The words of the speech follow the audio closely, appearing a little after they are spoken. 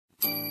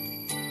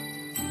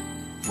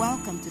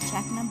Welcome to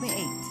track number 8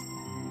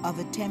 of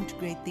Attempt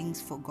Great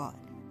Things for God.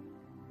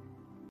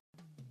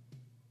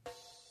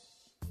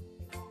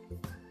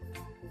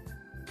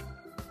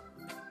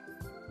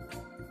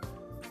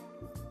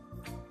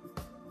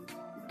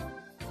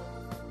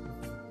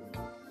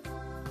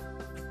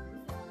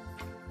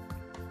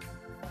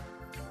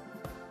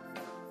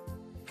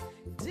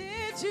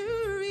 Did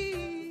you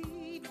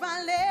read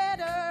my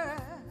letter?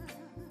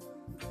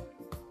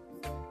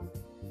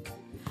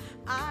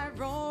 I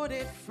wrote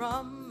it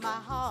from my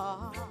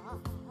heart.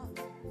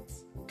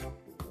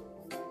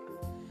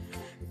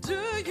 Do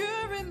you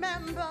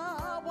remember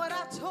what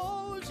I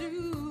told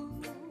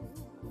you?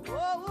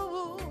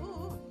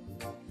 Oh,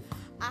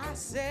 I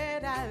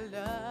said I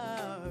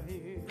love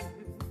you.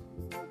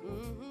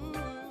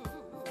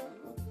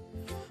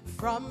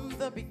 From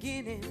the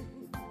beginning,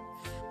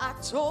 I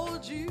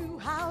told you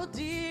how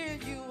dear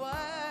you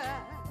were,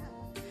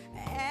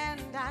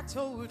 and I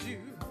told you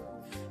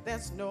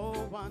there's no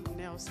one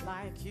else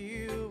like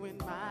you in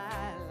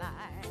my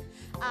life.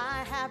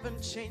 I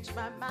haven't changed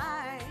my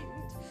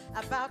mind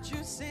about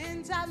you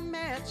since I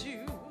met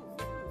you.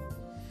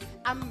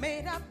 I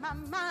made up my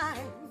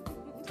mind,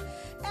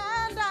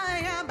 and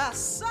I am as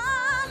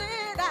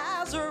solid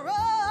as a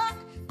rock.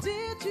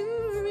 Did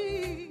you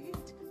read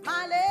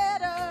my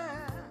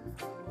letter?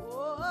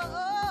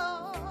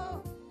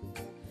 Oh,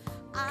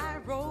 I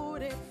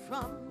wrote it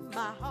from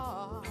my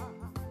heart.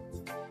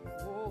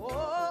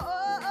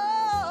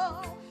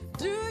 Oh,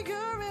 do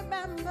you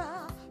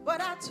remember what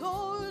I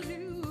told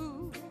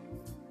you?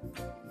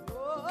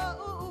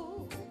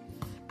 Oh,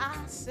 I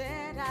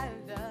said I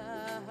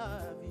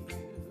love you.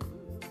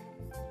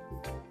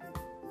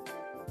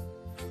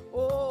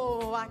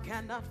 Oh, I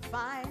cannot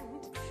find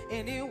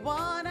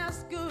anyone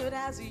as good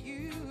as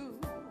you.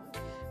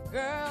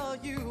 Girl,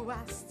 you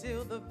are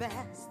still the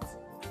best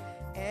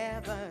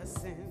ever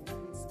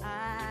since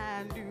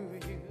I knew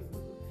you.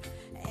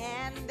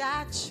 And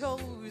I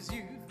chose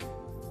you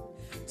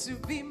to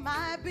be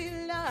my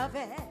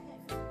beloved.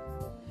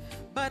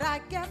 But I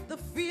get the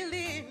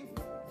feeling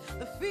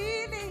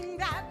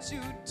that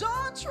you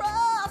don't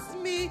trust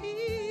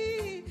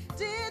me.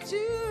 Did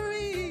you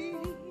read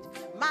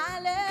my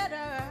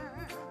letter?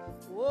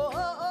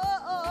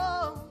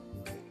 Oh,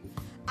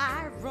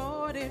 I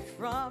wrote it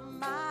from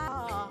my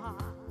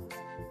heart.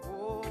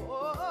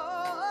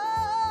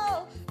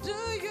 Oh, do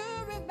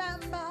you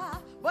remember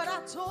what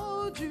I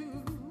told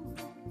you?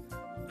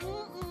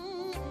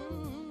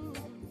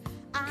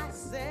 I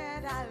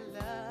said I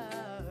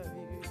love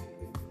you.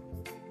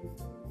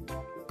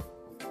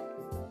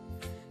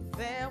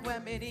 There were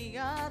many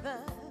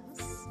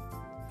others,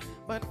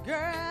 but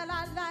girl,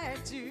 I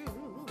liked you.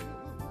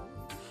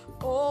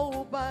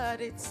 Oh, but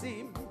it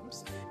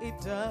seems it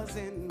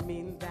doesn't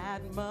mean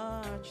that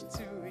much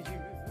to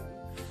you.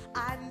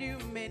 I knew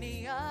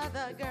many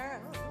other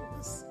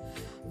girls,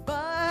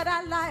 but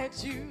I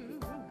liked you.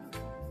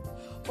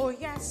 Oh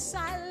yes,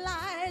 I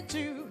liked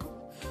you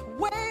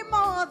way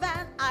more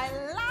than I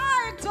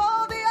liked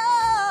all the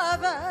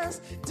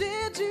others.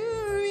 Did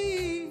you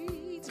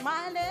read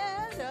my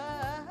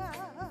letter?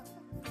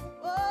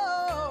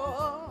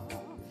 Oh,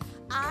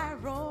 I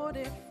wrote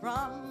it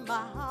from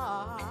my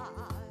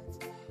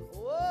heart.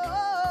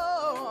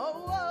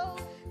 Oh,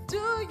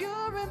 do you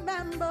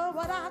remember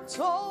what I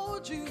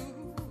told you?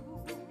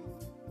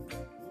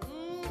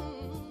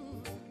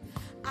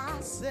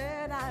 I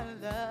said I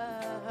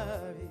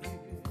love you.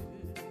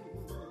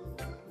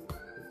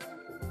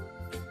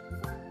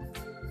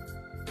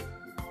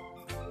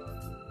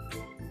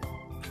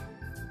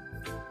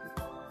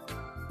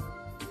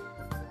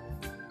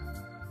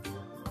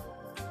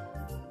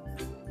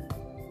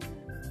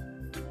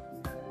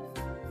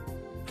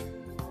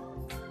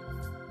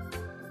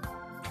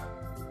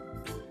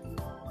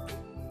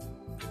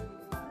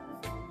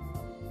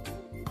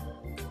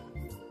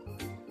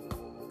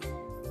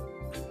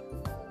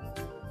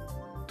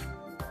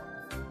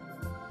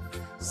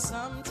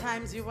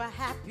 Sometimes you are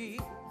happy,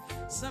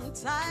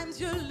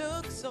 sometimes you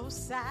look so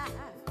sad.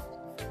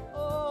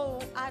 Oh,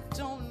 I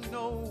don't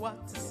know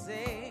what to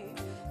say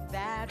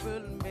that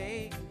will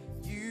make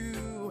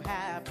you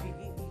happy.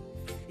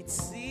 It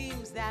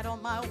seems that all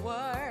my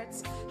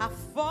words have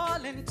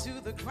fallen to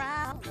the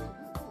ground.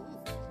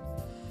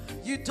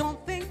 You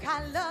don't think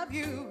I love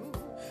you,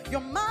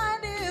 your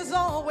mind is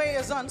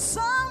always on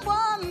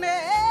someone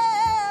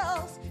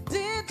else.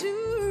 Did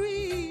you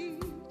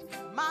read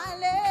my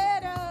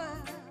letter?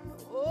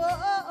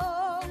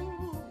 Oh,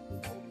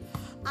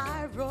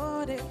 I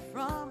wrote it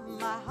from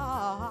my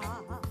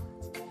heart.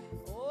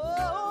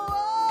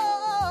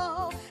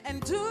 Oh,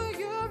 and do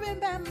you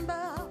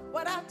remember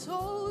what I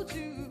told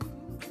you?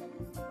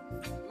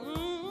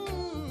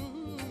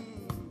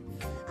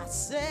 I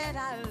said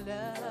I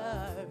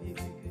love you.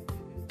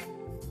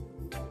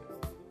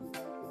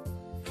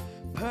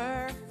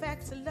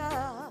 Perfect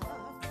love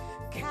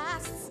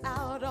casts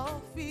out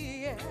all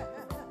fear.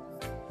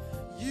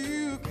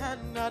 You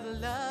cannot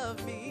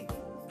love me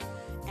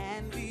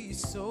and be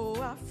so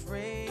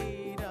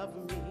afraid of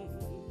me.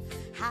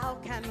 How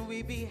can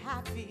we be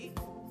happy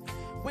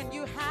when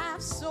you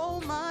have so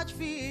much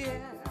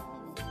fear?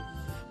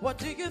 What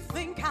do you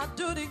think I'll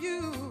do to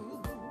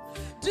you?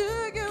 Do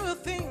you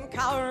think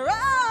I'll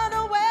run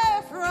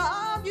away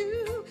from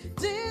you?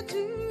 Did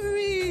you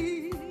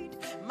read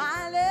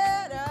my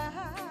letter?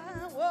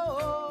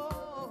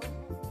 Whoa,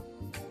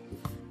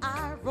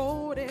 I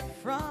wrote it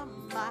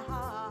from my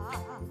heart.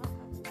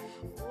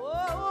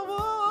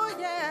 Oh,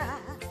 yeah.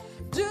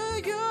 Do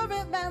you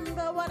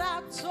remember what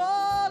I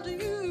told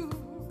you?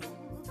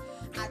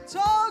 I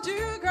told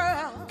you,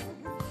 girl,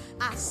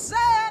 I said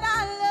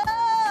I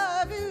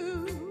love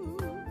you.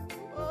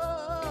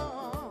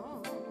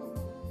 Oh,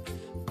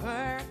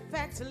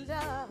 perfect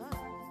love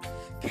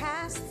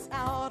casts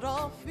out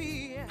all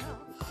fear.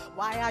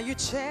 Why are you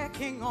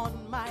checking on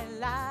my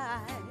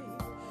life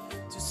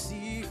to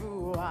see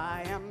who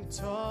I am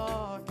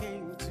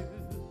talking to?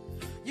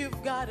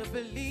 You've got to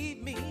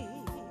believe me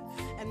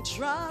and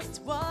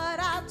trust what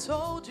I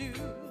told you.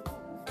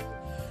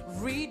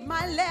 Read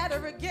my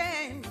letter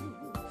again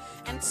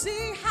and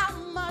see how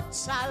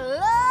much I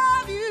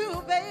love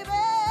you, baby.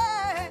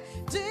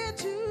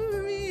 Did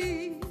you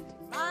read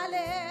my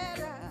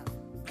letter?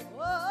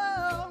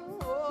 Oh,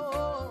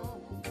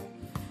 oh,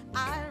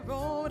 I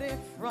wrote it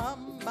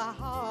from my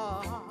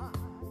heart.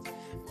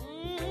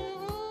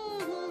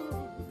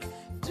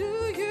 Do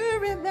you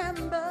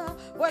remember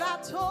what I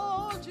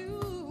told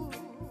you?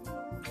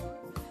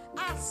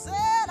 I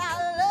said I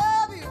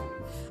love you.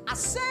 I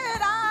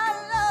said I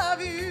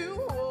love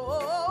you.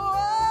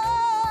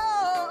 Oh,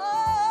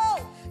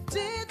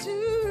 did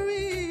you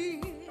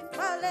read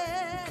my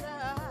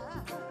letter?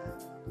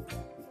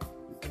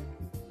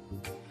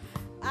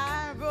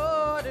 I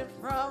wrote it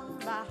from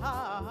my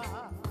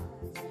heart.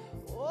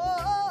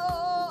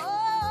 Oh,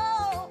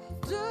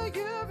 do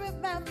you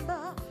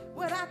remember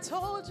what I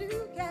told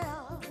you,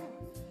 girl?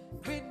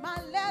 Read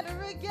my letter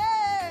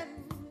again.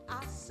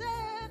 I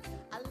said